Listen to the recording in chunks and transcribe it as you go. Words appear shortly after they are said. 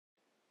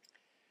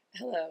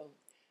Hello.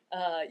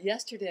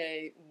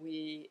 Yesterday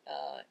we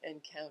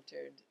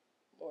encountered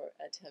or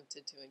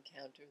attempted to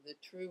encounter the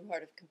true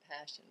heart of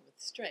compassion with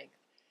strength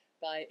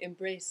by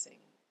embracing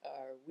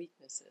our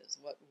weaknesses,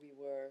 what we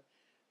were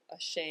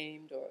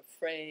ashamed or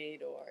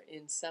afraid or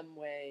in some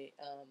way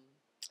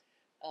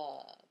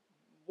uh,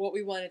 what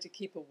we wanted to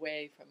keep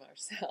away from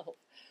ourselves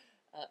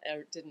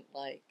or didn't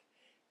like.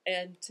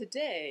 And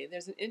today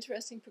there's an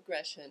interesting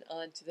progression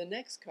on to the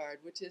next card,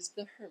 which is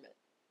the Hermit.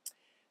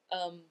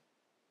 Um,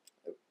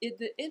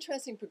 the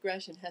interesting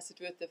progression has to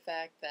do with the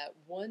fact that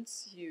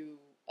once you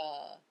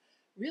uh,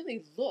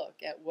 really look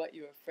at what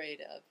you're afraid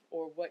of,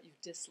 or what you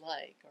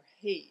dislike, or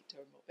hate,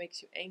 or what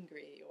makes you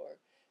angry, or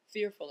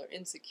fearful, or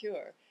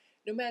insecure,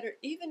 no matter,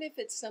 even if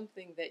it's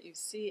something that you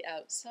see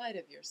outside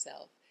of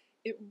yourself,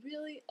 it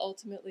really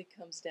ultimately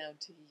comes down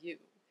to you.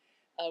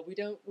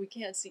 We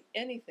can't see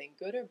anything,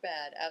 good or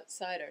bad,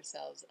 outside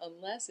ourselves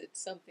unless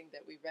it's something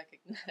that we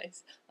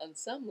recognize on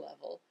some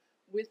level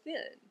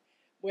within,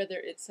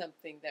 whether it's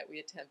something that we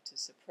attempt to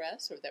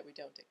suppress or that we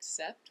don't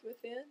accept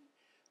within,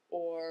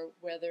 or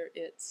whether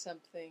it's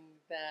something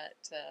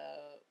that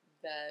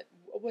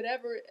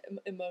whatever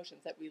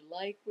emotions that we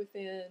like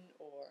within,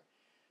 or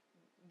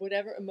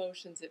whatever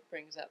emotions it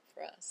brings up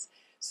for us.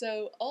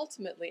 So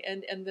ultimately,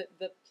 and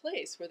the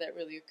place where that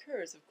really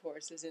occurs, of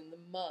course, is in the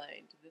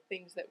mind, the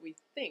things that we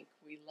think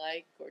we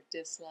like or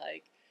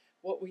dislike,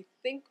 what we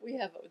think we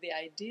have, the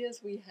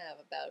ideas we have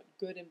about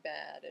good and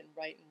bad and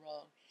right and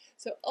wrong.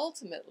 So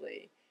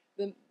ultimately,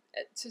 the,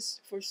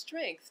 for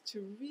strength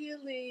to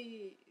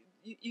really,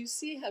 you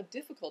see how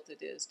difficult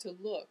it is to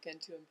look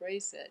and to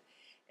embrace it.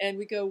 And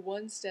we go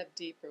one step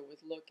deeper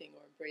with looking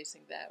or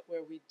embracing that,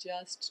 where we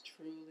just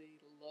truly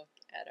look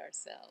at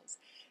ourselves.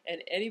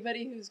 And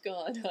anybody who's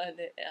gone on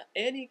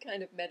any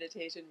kind of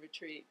meditation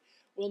retreat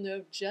will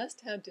know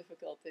just how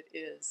difficult it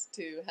is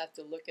to have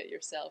to look at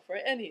yourself for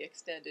any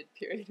extended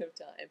period of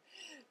time.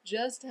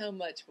 Just how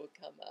much will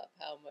come up,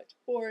 how much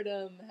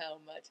boredom, how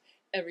much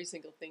every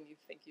single thing you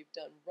think you've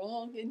done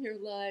wrong in your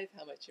life,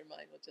 how much your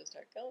mind will just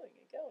start going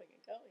and going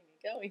and going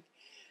and going.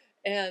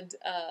 And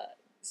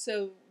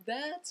so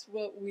that's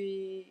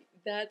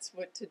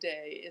what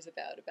today is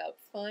about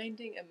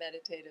finding a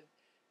meditative,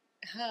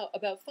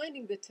 about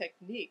finding the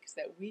techniques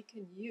that we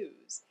can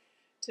use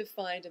to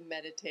find a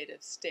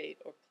meditative state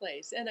or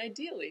place, and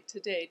ideally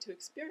today to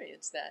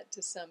experience that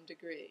to some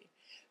degree.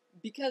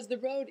 Because the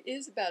road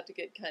is about to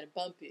get kind of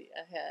bumpy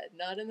ahead,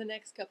 not in the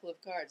next couple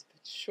of cards,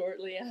 but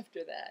shortly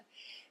after that.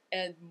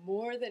 And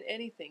more than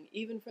anything,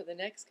 even for the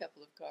next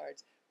couple of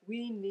cards,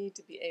 we need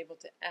to be able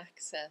to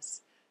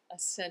access a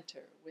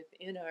center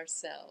within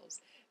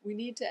ourselves. We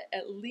need to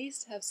at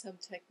least have some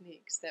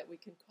techniques that we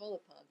can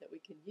call upon, that we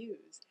can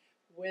use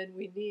when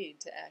we need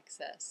to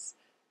access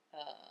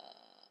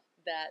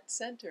that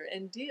center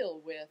and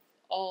deal with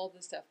all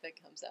the stuff that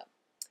comes up.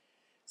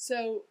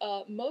 So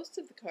most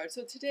of the cards,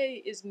 so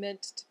today is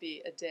meant to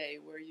be a day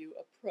where you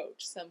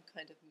approach some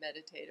kind of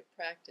meditative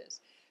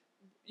practice.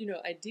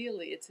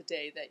 Ideally it's a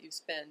day that you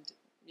spend,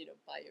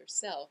 by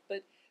yourself,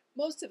 but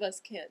most of us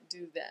can't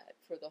do that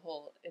for the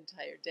whole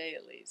entire day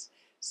at least.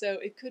 So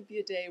it could be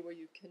a day where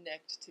you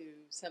connect to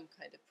some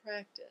kind of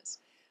practice.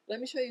 Let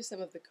me show you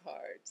some of the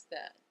cards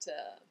that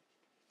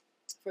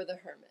for the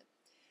Hermit.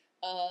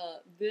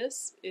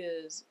 This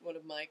is one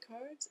of my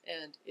cards,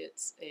 and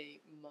it's a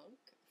monk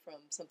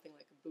from something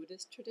like a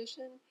Buddhist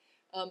tradition.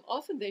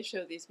 Often they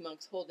show these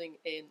monks holding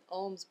an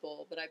alms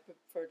bowl, but I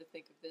prefer to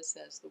think of this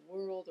as the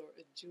world or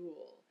a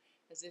jewel,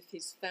 as if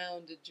he's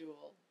found a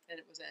jewel and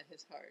it was at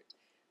his heart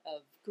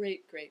of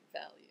great, great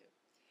value.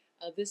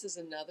 This is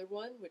another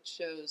one which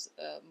shows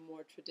a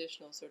more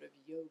traditional sort of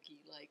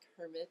yogi-like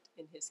hermit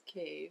in his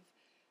cave,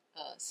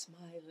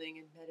 smiling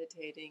and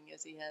meditating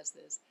as he has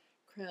this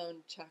crown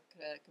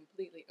chakra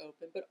completely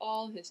open, but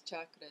all his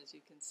chakras,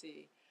 you can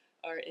see,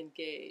 are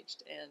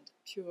engaged and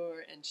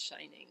pure and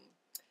shining.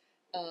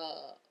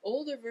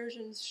 Older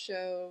versions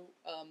show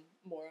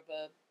more of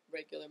a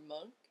regular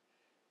monk,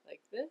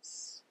 like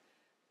this,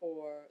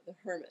 or the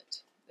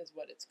hermit is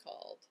what it's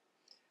called.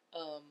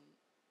 Um,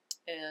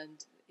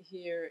 and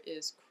here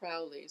is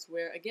Crowley's,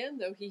 where again,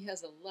 though, he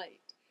has a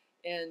light.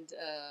 And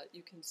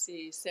you can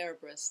see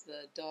Cerberus,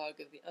 the dog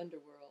of the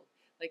underworld,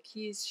 like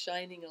he's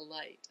shining a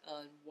light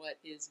on what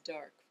is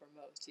dark for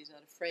most. He's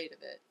not afraid of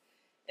it.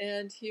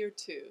 And here,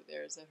 too,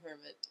 there's a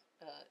hermit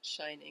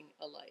shining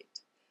a light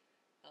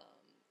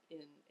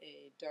in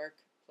a dark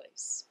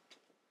place.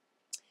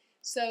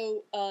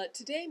 So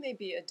today may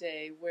be a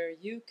day where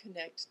you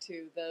connect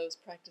to those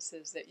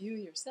practices that you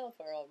yourself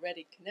are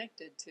already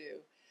connected to,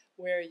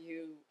 where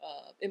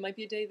it might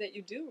be a day that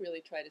you do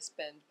really try to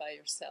spend by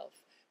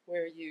yourself,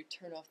 where you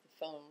turn off the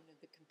phone and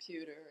the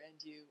computer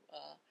and you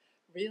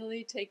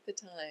really take the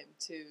time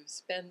to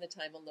spend the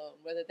time alone,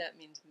 whether that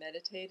means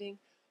meditating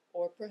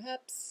or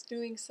perhaps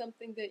doing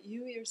something that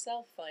you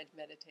yourself find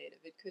meditative.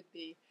 It could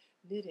be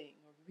knitting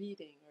or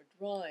reading or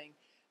drawing,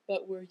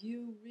 but where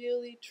you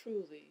really,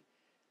 truly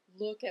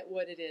look at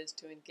what it is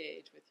to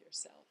engage with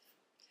yourself.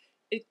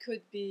 It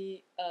could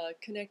be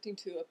connecting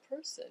to a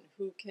person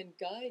who can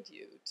guide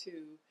you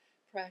to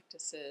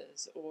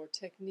practices or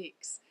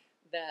techniques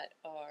that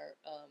are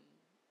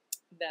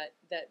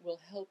that will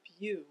help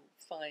you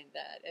find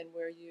that, and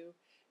where you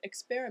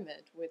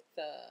experiment with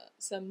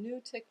some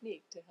new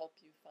technique to help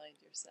you find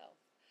yourself.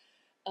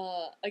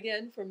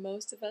 Again, for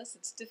most of us,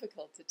 it's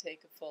difficult to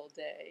take a full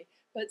day,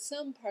 but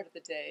some part of the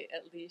day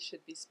at least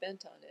should be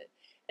spent on it.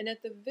 And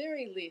at the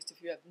very least,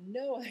 if you have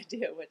no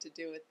idea what to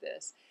do with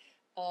this,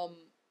 um,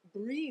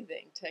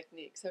 breathing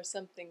techniques are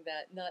something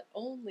that not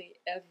only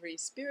every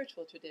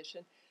spiritual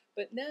tradition,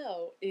 but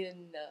now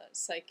in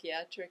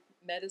psychiatric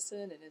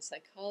medicine and in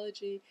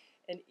psychology,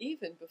 and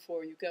even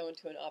before you go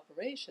into an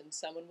operation,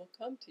 someone will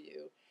come to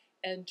you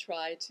and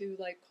try to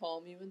like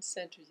calm you and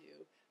center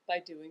you by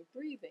doing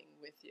breathing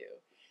with you.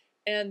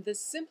 And the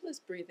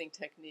simplest breathing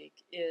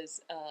technique is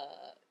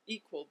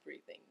equal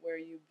breathing, where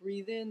you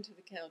breathe in to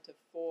the count of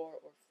 4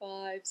 or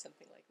 5,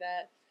 something like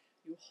that.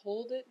 You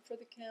hold it for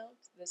the count,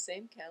 the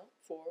same count,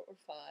 4 or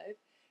 5,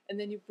 and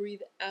then you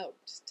breathe out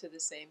to the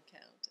same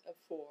count of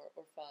 4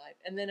 or 5.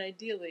 And then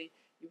ideally,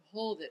 you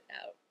hold it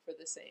out for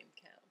the same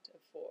count of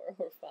 4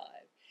 or 5.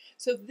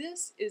 So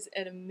this is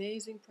an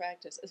amazing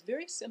practice, a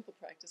very simple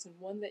practice, and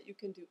one that you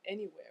can do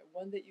anywhere,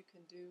 one that you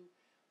can do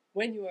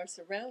when you are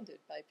surrounded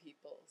by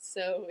people.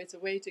 So it's a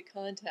way to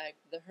contact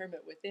the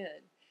hermit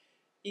within,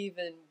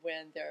 even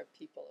when there are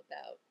people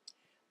about.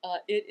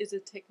 It is a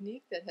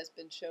technique that has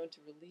been shown to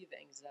relieve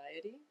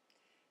anxiety.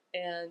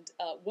 And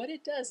what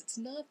it does, it's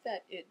not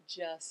that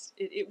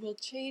it will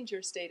change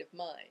your state of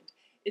mind.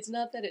 It's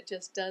not that it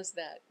just does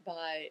that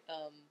by,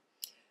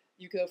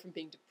 you go from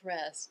being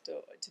depressed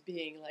to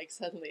being like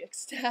suddenly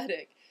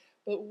ecstatic.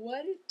 But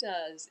what it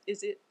does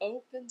is it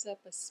opens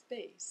up a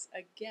space,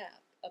 a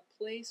gap, a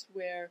place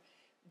where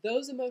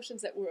those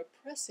emotions that were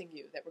oppressing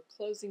you, that were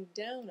closing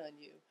down on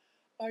you,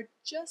 are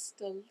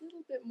just a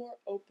little bit more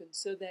open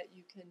so that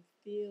you can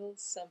feel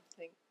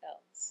something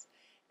else.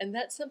 And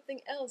that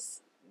something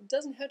else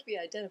doesn't have to be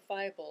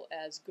identifiable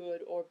as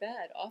good or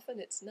bad. Often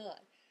it's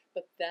not.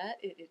 But that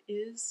it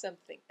is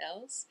something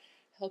else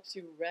helps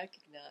you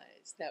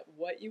recognize that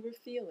what you were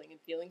feeling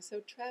and feeling so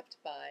trapped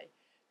by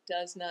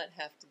does not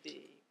have to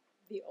be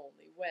the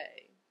only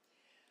way.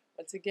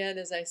 Once again,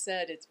 as I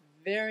said, it's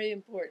very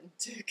important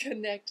to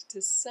connect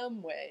to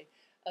some way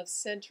of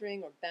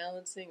centering or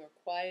balancing or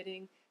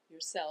quieting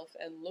yourself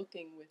and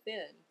looking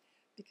within,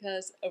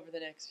 because over the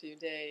next few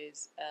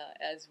days,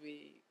 as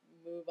we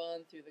move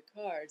on through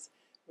the cards,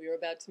 we are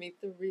about to meet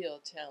the real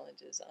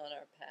challenges on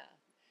our path.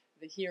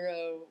 The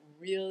hero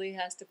really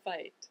has to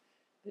fight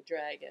the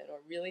dragon, or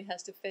really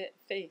has to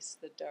face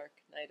the dark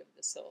night of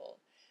the soul.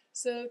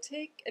 So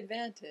take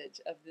advantage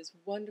of this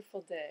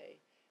wonderful day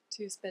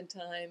to spend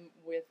time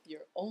with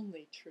your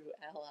only true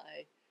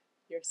ally,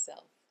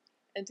 yourself,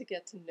 and to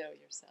get to know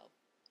yourself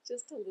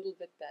just a little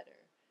bit better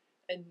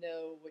and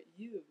know what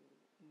you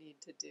need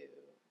to do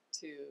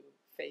to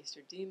face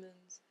your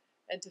demons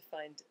and to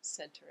find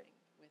centering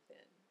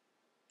within.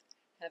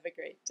 Have a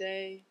great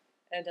day,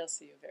 and I'll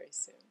see you very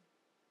soon.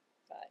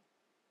 Bye.